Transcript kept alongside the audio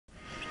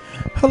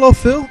Hello,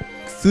 Phil.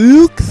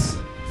 Fuchs?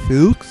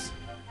 Fuchs?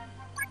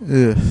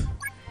 Ugh.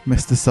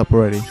 Messed this up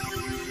already.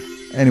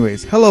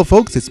 Anyways, hello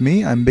folks, it's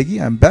me, I'm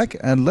Biggie, I'm back,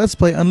 and let's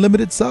play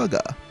Unlimited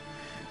Saga.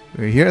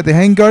 We're here at the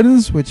Hanging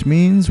Gardens, which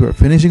means we're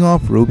finishing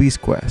off Ruby's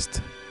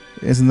quest.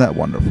 Isn't that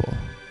wonderful?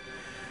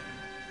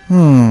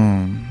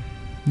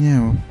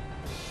 Yeah.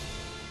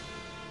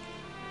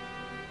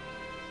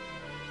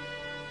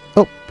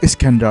 Oh,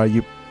 Iskandar,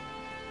 you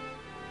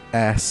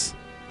ass.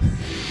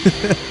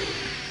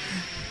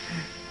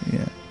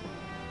 Yeah.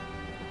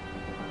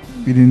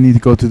 We didn't need to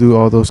go to do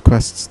all those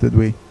quests, did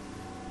we?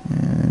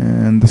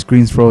 And the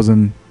screen's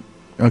frozen.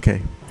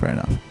 Okay, fair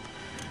enough.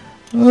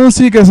 I'll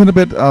see you guys in a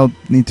bit. I'll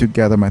need to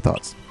gather my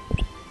thoughts.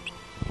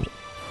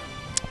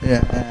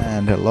 Yeah,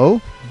 and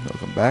hello.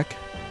 Welcome back.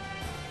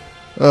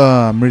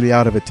 I'm really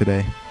out of it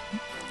today.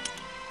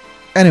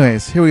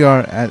 Anyways, here we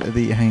are at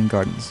the Hanging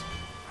Gardens.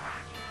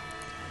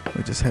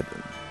 We just head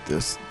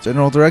this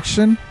general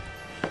direction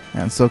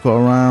and circle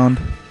around.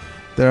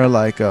 There are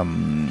like, how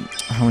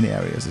many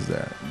areas is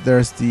there?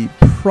 There's the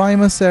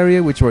Primus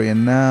area, which we're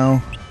in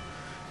now.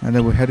 And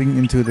then we're heading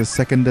into the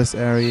Secondus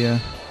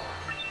area.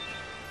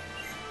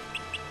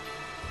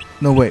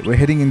 No, wait, we're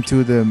heading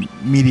into the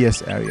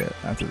Medius area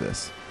after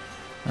this.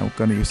 I'm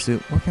gonna use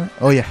it. What can I?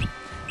 Oh yeah,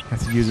 I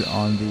have to use it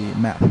on the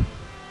map.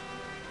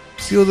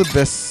 Seal the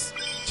Abyss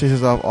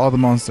chases off all the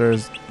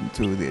monsters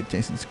to the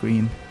adjacent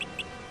screen,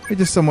 which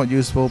is somewhat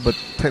useful, but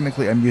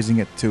technically I'm using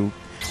it to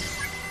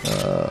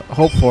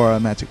hope for a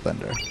magic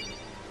blender.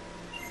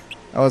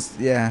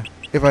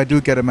 If I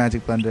do get a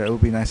magic blender, it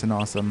would be nice and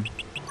awesome.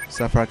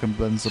 So I can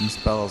blend some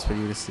spells for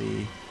you to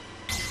see,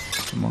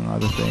 among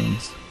other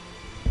things.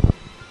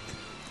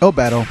 Oh,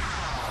 battle!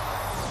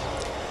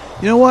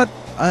 You know what?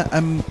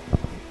 I'm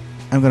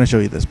gonna show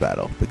you this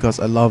battle because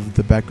I love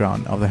the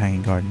background of the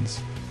Hanging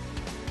Gardens.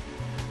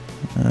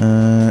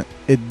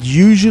 It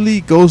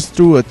usually goes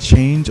through a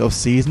change of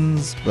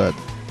seasons, but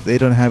they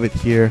don't have it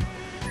here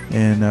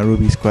in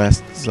Ruby's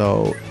quest.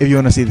 So if you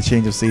want to see the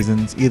change of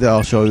seasons, either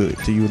I'll show it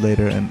to you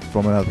later and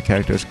from another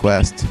character's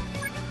quest,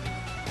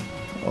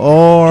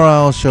 or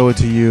I'll show it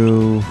to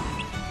you.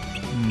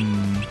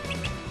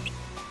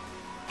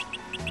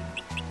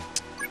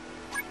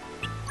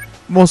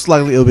 Most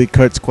likely it'll be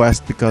Kurt's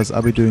quest because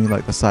I'll be doing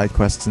like the side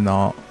quests and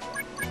all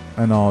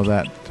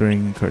that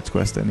during Kurt's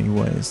quest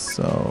anyways.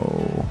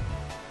 So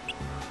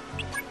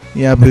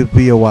yeah, but it'll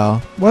be a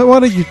while. Why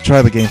don't you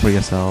try the game for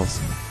yourselves?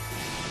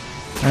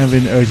 I've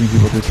been urging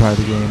people to try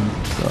the game,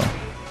 so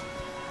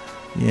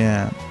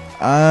yeah.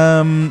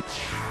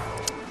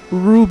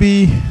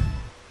 Ruby,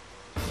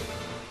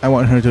 I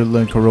want her to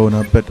learn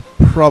Corona, but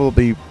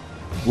probably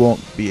won't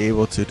be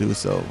able to do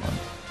so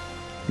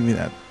even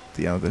at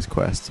the end of this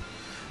quest.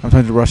 I'm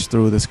trying to rush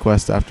through this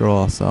quest after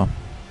all, so.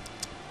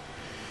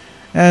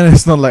 And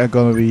it's not like I'm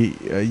gonna be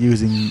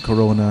using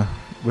Corona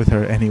with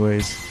her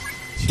anyways.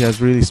 She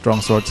has really strong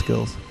sword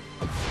skills.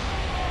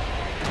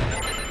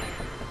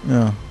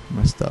 Oh,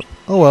 messed up.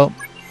 Oh well.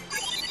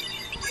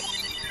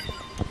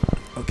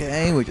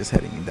 Okay, we're just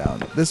heading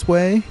down this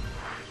way.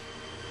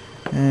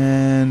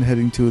 And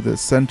heading to the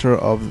center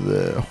of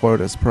the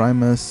Hortus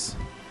Primus.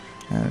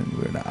 And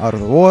we're now out of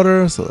the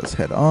water, so let's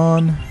head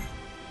on.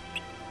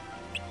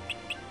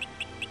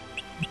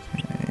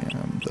 Okay,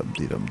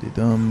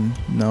 dum-de-dum-de-dum.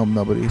 No,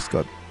 nobody's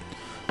got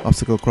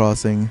obstacle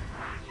crossing.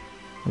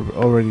 We've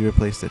already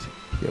replaced it.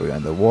 Here we are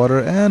in the water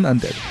and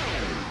undead.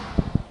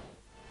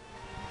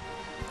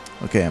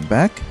 Okay, I'm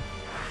back.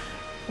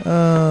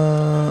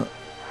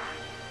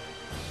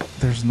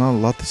 There's not a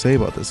lot to say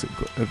about this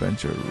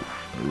adventure,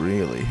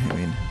 really. I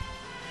mean,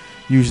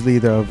 usually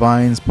there are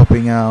vines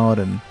popping out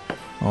and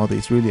all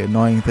these really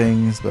annoying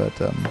things, but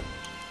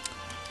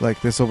like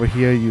this over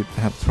here, you'd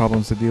have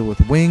problems to deal with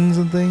wings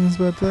and things,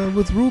 but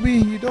with Ruby,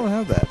 you don't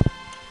have that.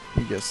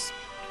 You just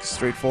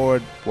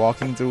straightforward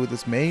walking through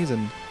this maze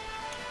and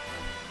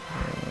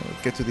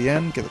get to the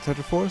end, get the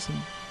Tetra Force, and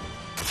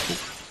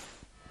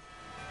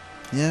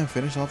yeah,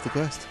 finish off the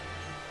quest.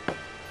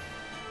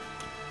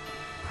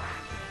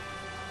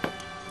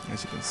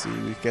 As you can see,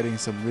 we're getting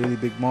some really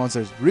big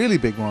monsters. Really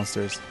big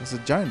monsters. There's a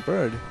giant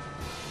bird.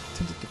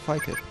 Tempted to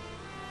fight it.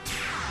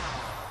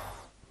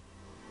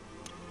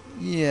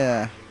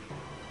 Yeah.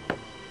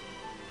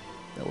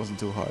 That wasn't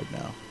too hard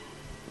now.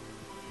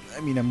 I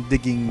mean, I'm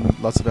digging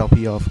lots of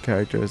LP off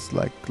characters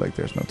like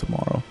there's no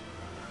tomorrow.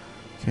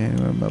 Okay,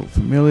 metal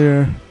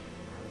familiar.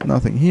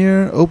 Nothing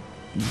here. Oh,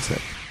 one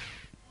sec.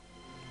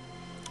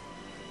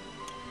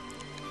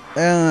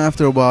 And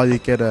after a while, you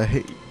get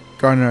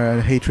garner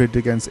a hatred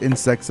against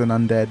insects and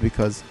undead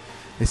because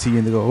they see you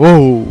and they go,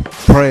 "Whoa,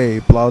 prey,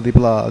 blah de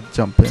blah,"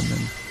 jump in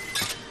and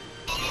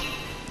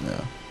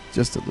yeah,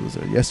 just a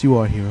loser. Yes, you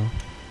are, hero.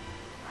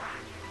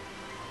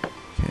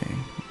 Okay,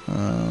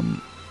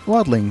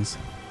 wildlings.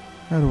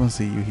 I don't want to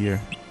see you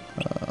here.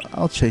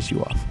 I'll chase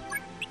you off.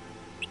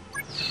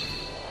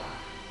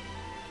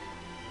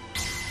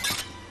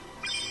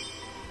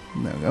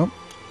 There we go.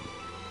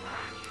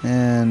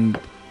 And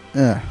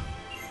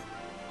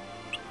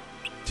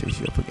chase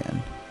you up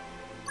again.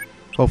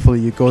 Hopefully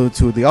you go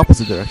to the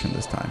opposite direction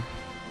this time.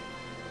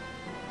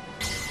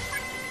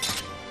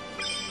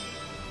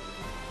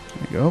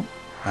 go.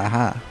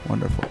 Aha,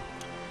 wonderful.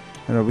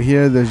 And over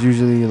here, there's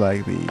usually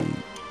like the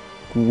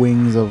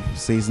wings of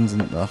seasons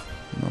and no.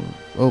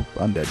 Oh,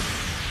 I'm dead.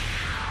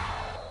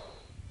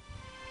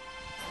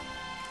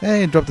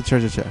 Hey, drop the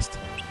treasure chest.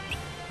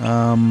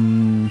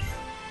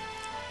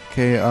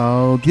 Okay,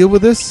 I'll deal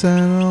with this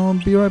and I'll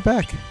be right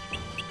back.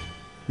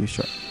 You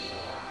sure?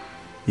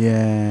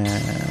 Yeah.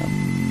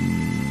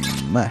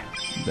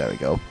 There we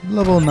go.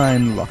 Level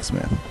 9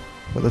 locksmith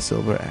with a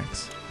silver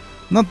axe.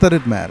 Not that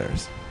it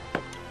matters.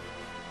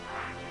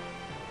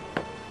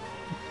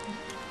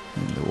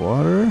 In the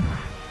water.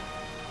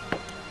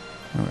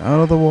 Out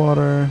of the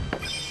water.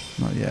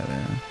 Not yet.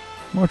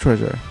 More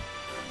treasure.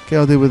 Okay,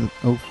 I'll deal with.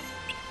 Oh.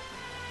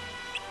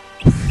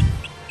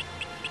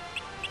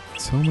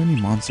 So many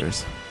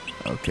monsters.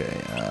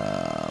 Okay.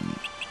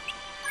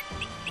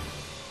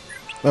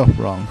 Oh,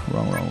 wrong.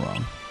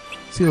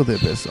 Seal the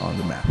abyss on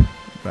the map,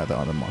 rather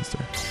on the monster.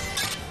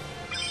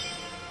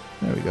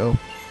 There we go.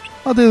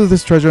 I'll deal with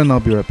this treasure and I'll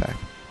be right back.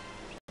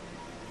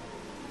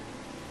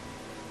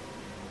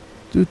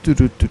 Just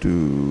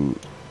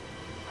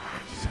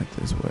head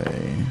this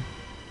way.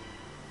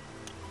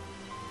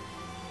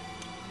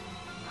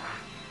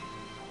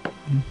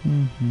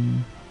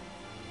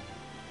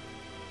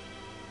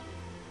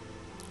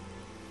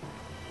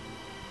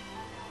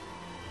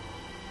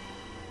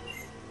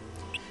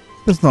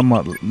 There's not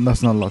much.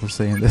 That's not a lot to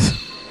say in this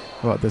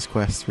about this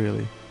quest,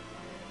 really.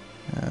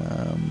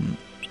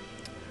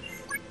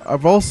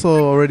 I've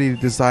also already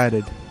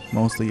decided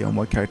mostly on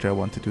what character I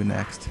want to do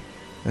next.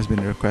 There's been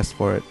a request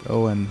for it.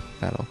 Oh, and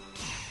battle.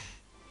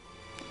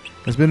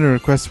 There's been a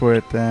request for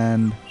it,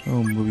 and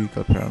oh, movie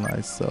got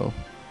paralyzed. So,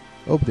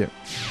 oh dear.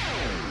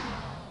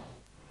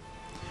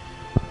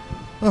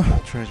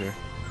 Oh, treasure.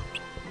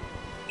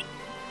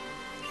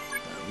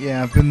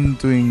 Yeah, I've been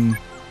doing.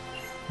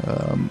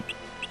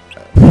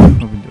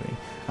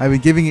 I've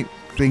been giving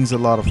things a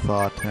lot of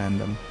thought,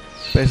 and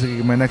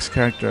basically my next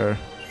character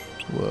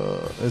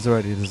is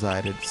already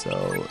decided,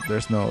 so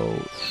there's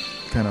no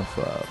kind of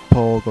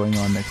poll going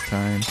on next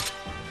time.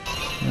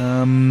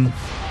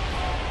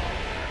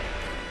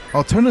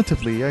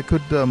 Alternatively, I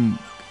could go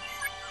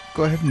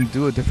ahead and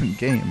do a different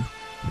game.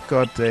 I've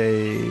got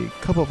a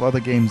couple of other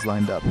games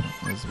lined up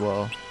as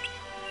well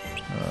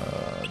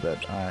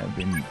that I've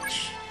been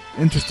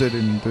interested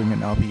in doing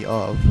an LP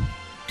of.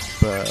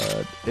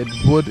 But it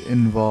would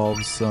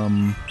involve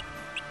some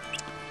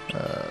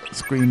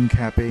screen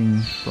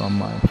capping from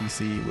my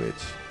PC,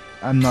 which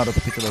I'm not a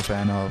particular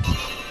fan of.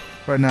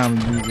 Right now I'm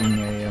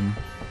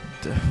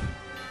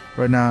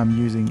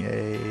using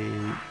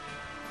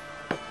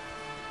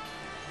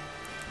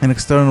an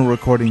external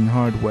recording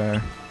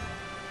hardware.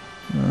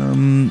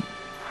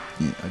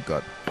 Yeah, I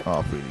got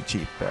off really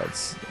cheap.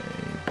 That's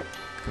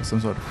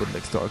some sort of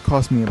bootleg store. It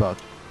cost me about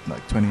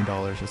like $20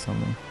 or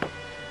something,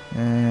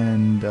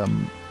 and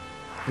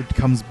it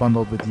comes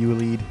bundled with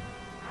ULED,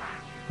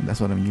 and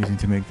that's what I'm using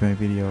to make my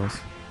videos.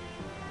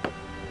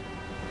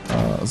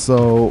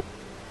 So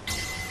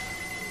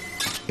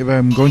if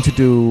I'm going to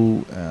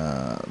do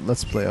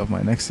Let's Play of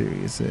my next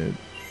series,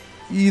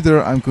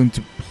 either I'm going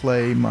to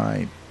play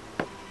my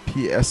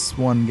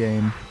PS1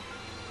 game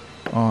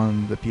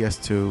on the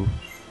PS2,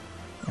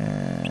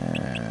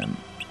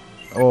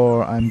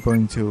 or I'm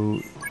going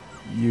to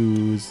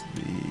use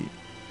the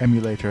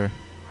emulator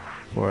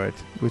for it,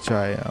 which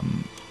I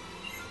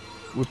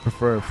would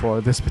prefer for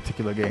this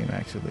particular game,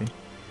 actually.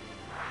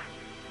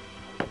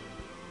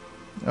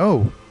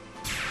 Oh,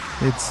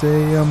 it's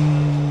a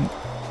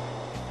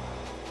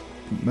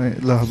I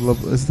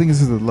think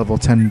this is a level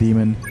 10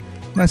 demon,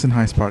 nice and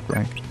high spark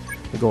rank,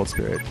 the gold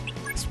spirit.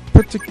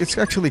 It's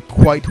actually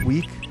quite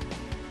weak,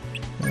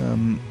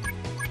 even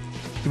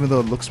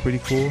though it looks pretty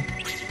cool.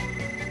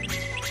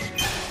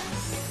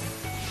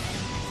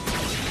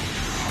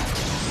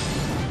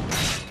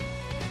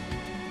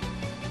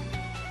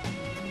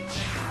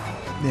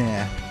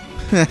 Yeah.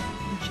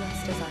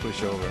 Just as I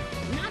Push over.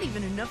 Not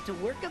even enough to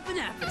work up an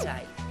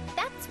appetite.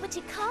 That's what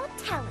you call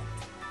talent.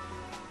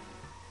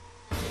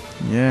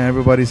 Yeah,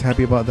 everybody's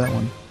happy about that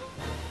one.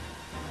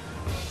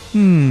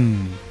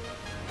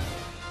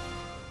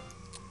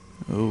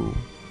 Oh,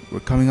 we're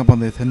coming up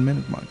on the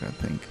 10-minute mark, I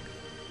think.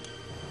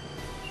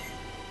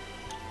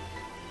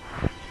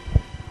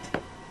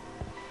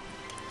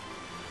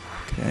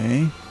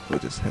 Okay, we'll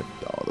just head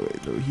all the way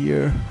through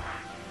here.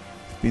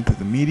 Been through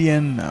the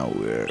median, now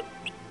we're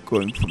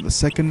going from the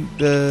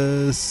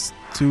secondus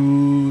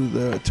to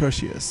the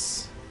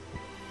tertius.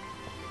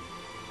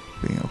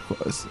 Being, of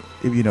course,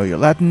 if you know your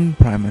Latin,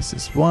 primus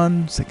is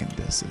 1,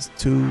 secondus is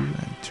 2,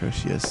 and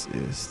tertius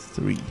is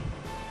 3.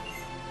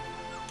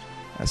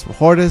 As for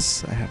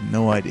hortus, I have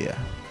no idea.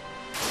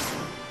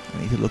 I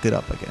need to look it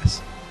up, I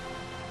guess.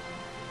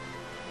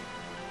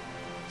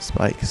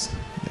 Spikes.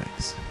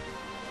 Yikes.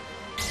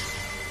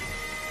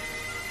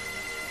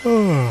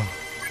 Oh.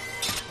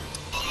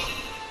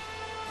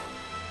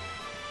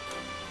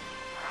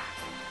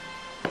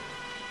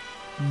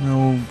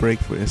 No break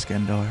for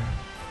Iskandar.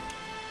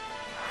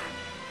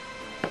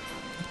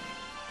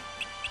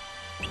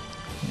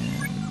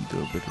 And do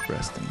a bit of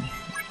resting.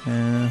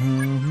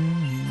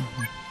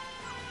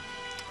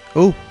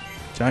 Oh,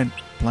 giant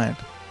plant.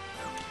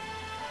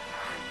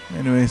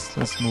 Anyways,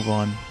 let's move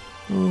on.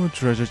 Oh,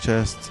 treasure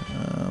chest.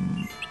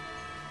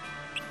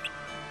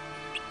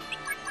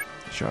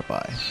 Sharp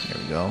eye.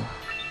 There we go.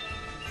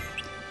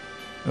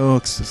 Oh,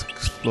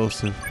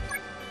 explosive.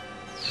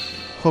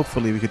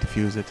 Hopefully we could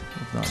defuse it.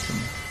 If not, then...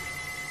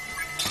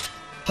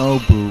 Oh,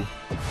 boo.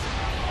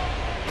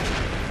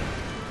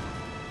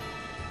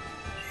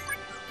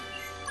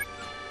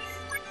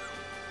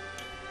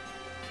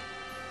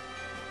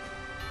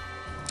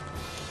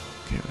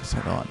 Okay, let's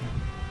head on.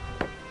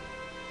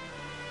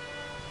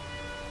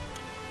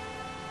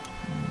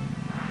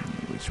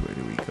 Which way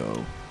do we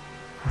go?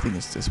 I think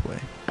it's this way.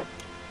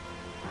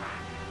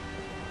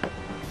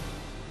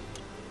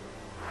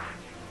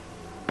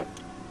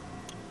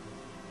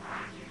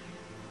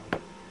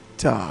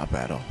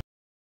 Battle.